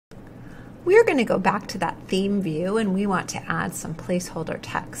We're going to go back to that theme view and we want to add some placeholder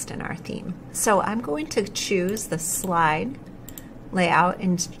text in our theme. So I'm going to choose the slide layout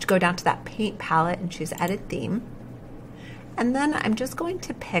and go down to that paint palette and choose edit theme. And then I'm just going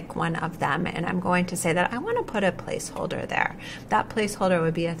to pick one of them and I'm going to say that I want to put a placeholder there. That placeholder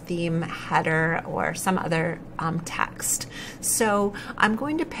would be a theme header or some other text. So I'm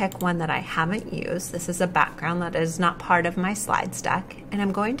going to pick one that I haven't used. This is a background that is not part of my slides deck. And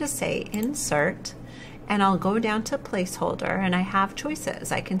I'm going to say insert and I'll go down to placeholder and I have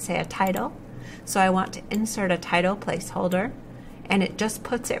choices. I can say a title. So I want to insert a title placeholder. And it just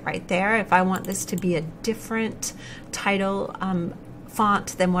puts it right there. If I want this to be a different title font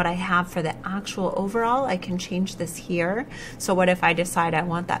than what I have for the actual overall, I can change this here. So what if I decide I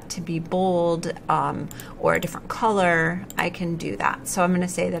want that to be bold or a different color, I can do that. So I'm going to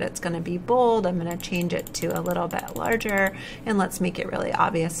say that it's going to be bold. I'm going to change it to a little bit larger and let's make it really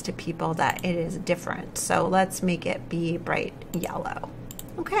obvious to people that it is different. So let's make it be bright yellow.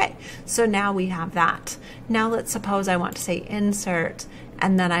 Okay, so now we have that. Now let's suppose I want to say insert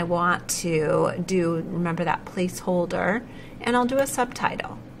and then I want to do, remember that placeholder, and I'll do a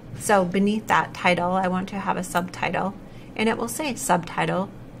subtitle. So beneath that title, I want to have a subtitle and it will say subtitle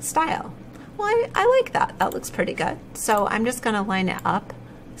style. Well, I like that. That looks pretty good. So I'm just going to line it up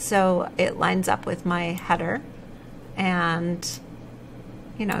so it lines up with my header, and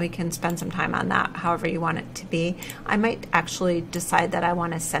you know, you can spend some time on that however you want it to be. I might actually decide that I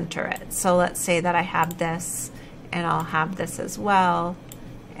want to center it. So let's say that I have this and I'll have this as well.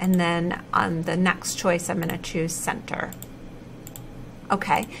 And then on the next choice, I'm going to choose center.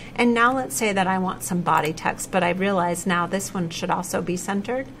 Okay, and now let's say that I want some body text, but I realize now this one should also be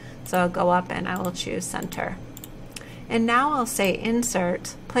centered. So I'll go up and I will choose center. And now I'll say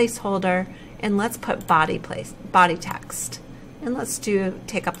insert, placeholder, and let's put body text. And let's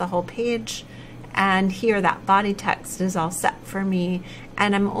take up the whole page, and here that body text is all set for me,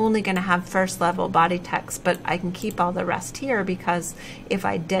 and I'm only going to have first level body text, but I can keep all the rest here because if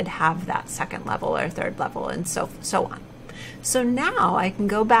I did have that second level or third level and so on. So now I can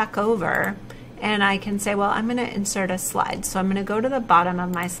go back over and I can say, well, I'm going to insert a slide. So I'm going to go to the bottom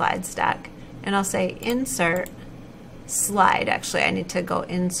of my slides deck and I'll say insert slide. Actually, I need to go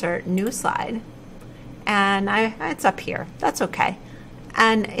insert new slide. And it's up here. That's okay.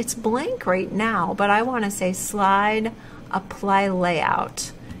 And it's blank right now, but I want to say slide apply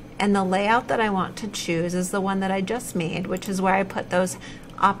layout. And the layout that I want to choose is the one that I just made, which is where I put those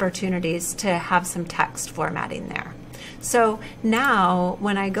opportunities to have some text formatting there. So now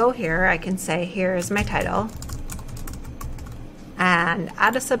when I go here, I can say, here's my title, and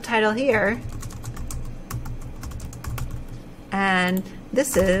add a subtitle here. And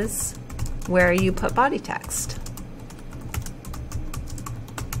this is where you put body text.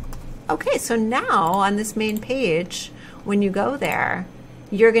 Okay, so now on this main page, when you go there,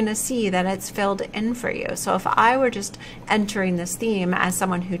 you're going to see that it's filled in for you. So if I were just entering this theme as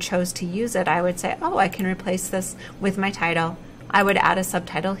someone who chose to use it, I would say, oh, I can replace this with my title. I would add a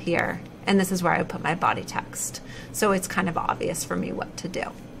subtitle here, and this is where I would put my body text. So it's kind of obvious for me what to do.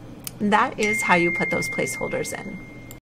 And that is how you put those placeholders in.